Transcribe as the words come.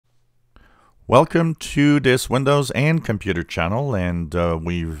Welcome to this Windows and Computer channel, and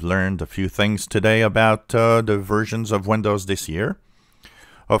we've learned a few things today about the versions of Windows this year.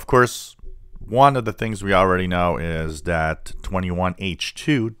 Of course, one of the things we already know is that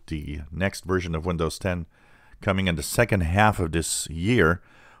 21H2, the next version of Windows 10 coming in the second half of this year,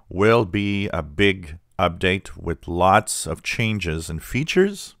 will be a big update with lots of changes and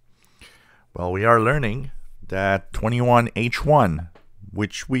features. Well, we are learning that 21H1,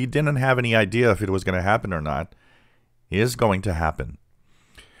 which we didn't have any idea if it was going to happen or not, is going to happen.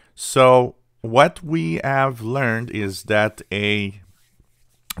 So what we have learned is that a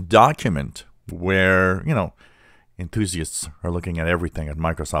document where, enthusiasts are looking at everything at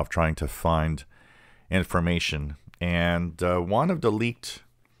Microsoft trying to find information. And one of the leaked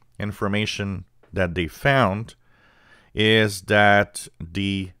information that they found is that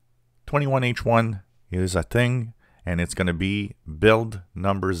the 21H1 is a thing, and it's going to be build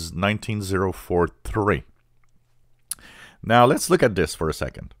numbers 19043. Now let's look at this for a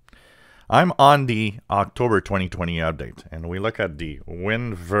second. I'm on the October 2020 update, and we look at the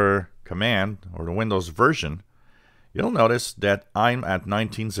WinVer command, or the Windows version. You'll notice that I'm at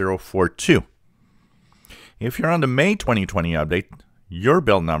 19042. If you're on the May 2020 update, your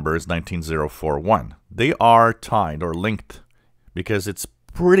build number is 19041. They are tied or linked because it's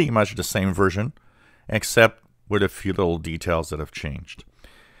pretty much the same version, except with a few little details that have changed.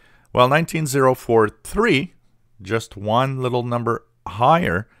 Well, 19043, just one little number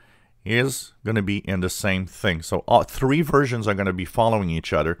higher, is going to be in the same thing. So all three versions are going to be following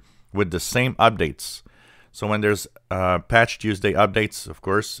each other with the same updates. So when there's Patch Tuesday updates, of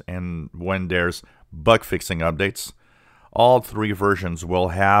course, and when there's bug fixing updates, all three versions will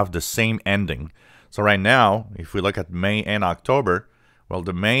have the same ending. So right now, if we look at May and October, well,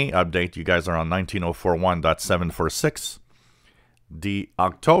 the May update, you guys are on 19041.746. The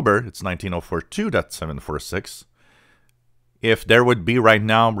October, it's 19042.746. If there would be right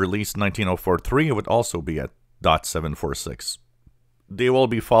now released 19043, it would also be at .746. They will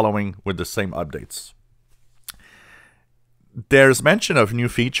be following with the same updates. There's mention of new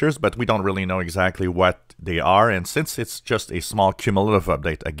features, but we don't really know exactly what they are. And since it's just a small cumulative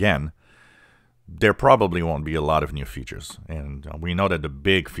update again, there probably won't be a lot of new features. And we know that the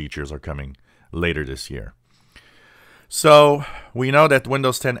big features are coming later this year. So we know that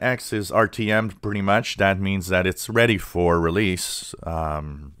Windows 10X is RTM pretty much. That means that it's ready for release,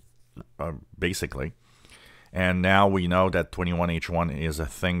 basically. And now we know that 21H1 is a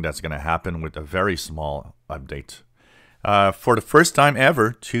thing that's going to happen with a very small update. For the first time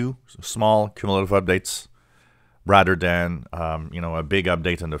ever, two small cumulative updates rather than a big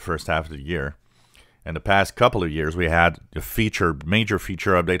update in the first half of the year. In the past couple of years, we had the major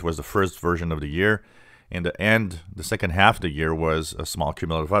feature update was the first version of the year. In the end, the second half of the year was a small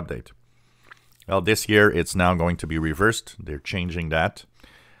cumulative update. Well, this year, it's now going to be reversed. They're changing that.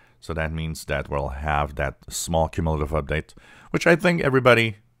 So that means that we'll have that small cumulative update, which I think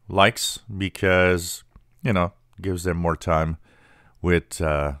everybody likes because, gives them more time with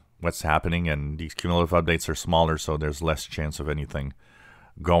what's happening. And these cumulative updates are smaller, so there's less chance of anything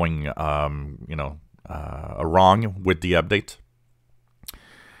going, wrong with the update.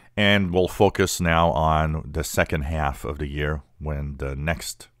 And we'll focus now on the second half of the year when the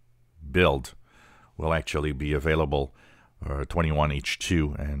next build will actually be available,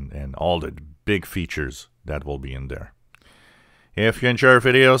 21H2, and all the big features that will be in there. If you enjoy our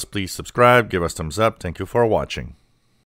videos, please subscribe, give us thumbs up. Thank you for watching.